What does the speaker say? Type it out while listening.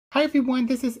Hi everyone,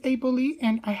 this is Abeli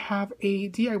and I have a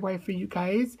DIY for you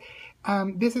guys.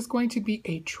 This is going to be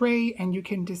a tray and you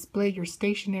can display your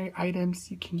stationery items.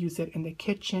 You can use it in the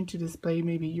kitchen to display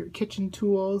maybe your kitchen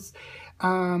tools.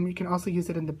 You can also use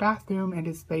it in the bathroom and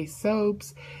display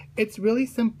soaps. It's really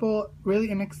simple,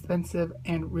 really inexpensive,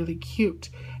 and really cute.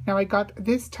 Now I got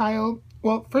this tile.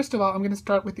 Well, first of all, I'm going to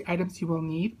start with the items you will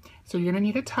need. So you're going to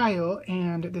need a tile,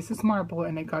 and this is marble,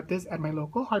 and I got this at my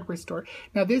local hardware store.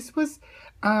 Now this was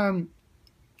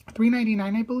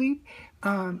 $3.99, I believe.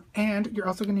 And you're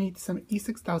also going to need some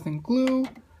E6000 glue.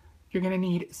 You're going to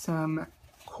need some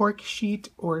cork sheet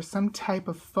or some type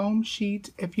of foam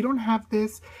sheet. If you don't have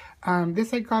this,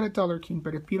 this I got at Dollar King,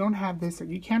 but if you don't have this or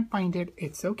you can't find it,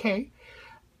 it's okay.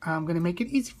 I'm going to make it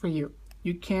easy for you.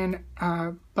 You can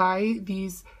buy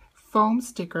these foam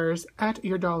stickers at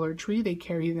your Dollar Tree. They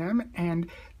carry them, and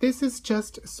this is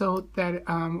just so that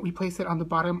we place it on the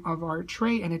bottom of our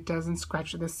tray and it doesn't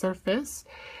scratch the surface.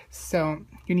 So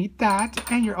you need that,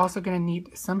 and you're also going to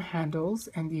need some handles,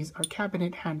 and these are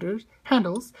cabinet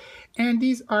handles, and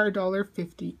these are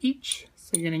 $1.50 each.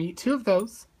 So you're going to need 2 of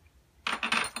those.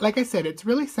 Like I said, it's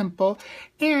really simple,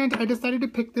 and I decided to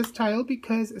pick this tile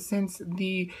because since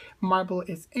the marble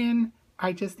is in,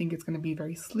 I just think it's going to be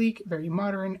very sleek, very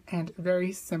modern, and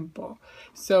very simple.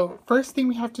 So first thing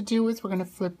we have to do is we're going to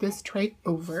flip this tray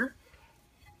over.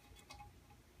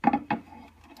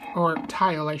 Or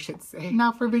tile, I should say.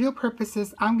 Now for video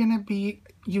purposes, I'm going to be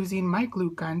using my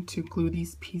glue gun to glue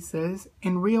these pieces.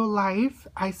 In real life,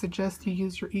 I suggest you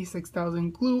use your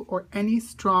E6000 glue or any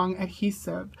strong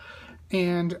adhesive.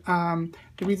 And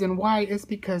the reason why is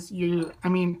because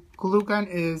glue gun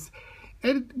is,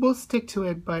 it will stick to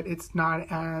it, but it's not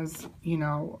as,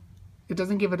 it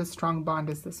doesn't give it a strong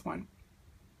bond as this one.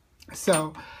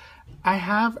 So I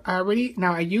have already,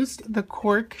 now I used the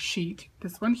cork sheet,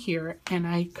 this one here, and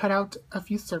I cut out a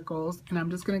few circles, and I'm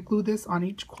just going to glue this on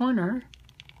each corner.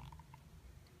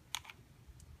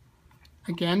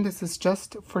 Again, this is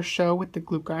just for show with the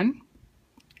glue gun.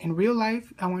 In real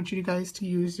life, I want you guys to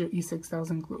use your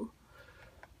E6000 glue.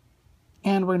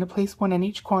 And we're going to place one in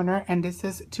each corner, and this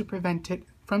is to prevent it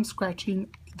from scratching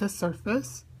the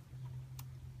surface.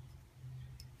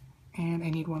 And I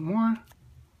need one more.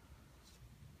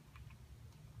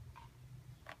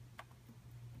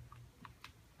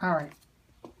 All right.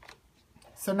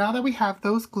 So now that we have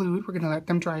those glued, we're going to let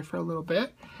them dry for a little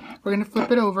bit. We're going to flip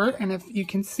it over, and if you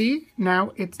can see,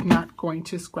 now it's not going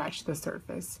to scratch the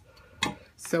surface.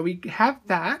 So we have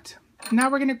that.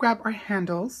 Now we're going to grab our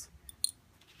handles.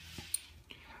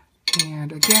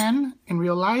 And again, in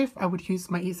real life, I would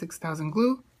use my E6000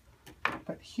 glue,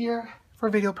 but here, for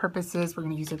video purposes, we're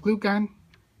going to use a glue gun.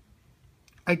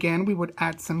 Again, we would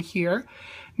add some here.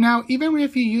 Now, even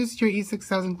if you use your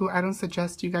E6000 glue, I don't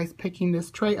suggest you guys picking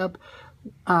this tray up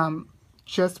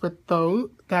just with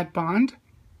that bond.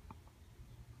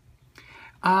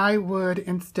 I would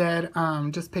instead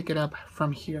just pick it up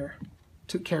from here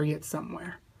to carry it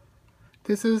somewhere.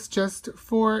 This is just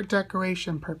for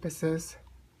decoration purposes.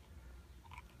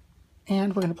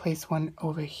 And we're going to place one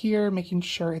over here, making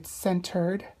sure it's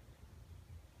centered.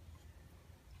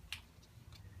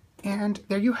 And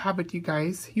there you have it, you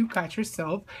guys. You got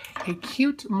yourself a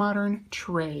cute modern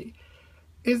tray.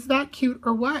 Is that cute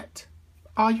or what?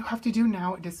 All you have to do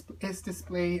now is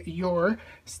display your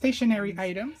stationery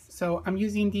items. So I'm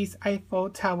using these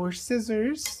Eiffel Tower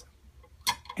scissors.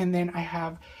 And then I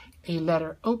have a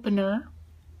letter opener.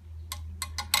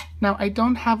 Now, I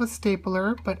don't have a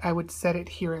stapler, but I would set it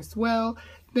here as well.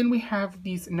 Then we have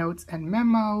these notes and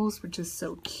memos, which is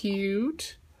so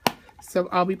cute. So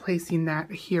I'll be placing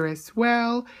that here as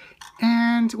well.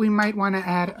 And we might want to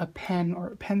add a pen or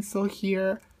a pencil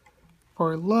here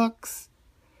for looks.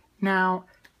 Now,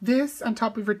 this on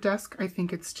top of your desk, I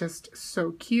think it's just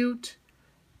so cute.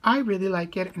 I really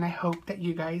like it, and I hope that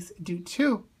you guys do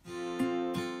too.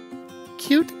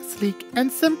 Cute, sleek,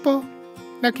 and simple.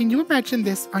 Now, can you imagine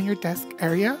this on your desk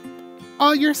area?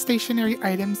 All your stationery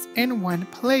items in one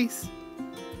place.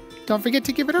 Don't forget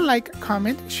to give it a like,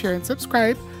 comment, share, and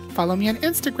subscribe. Follow me on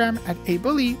Instagram at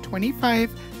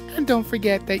Abeli25. And don't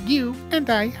forget that you and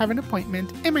I have an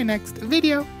appointment in my next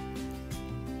video.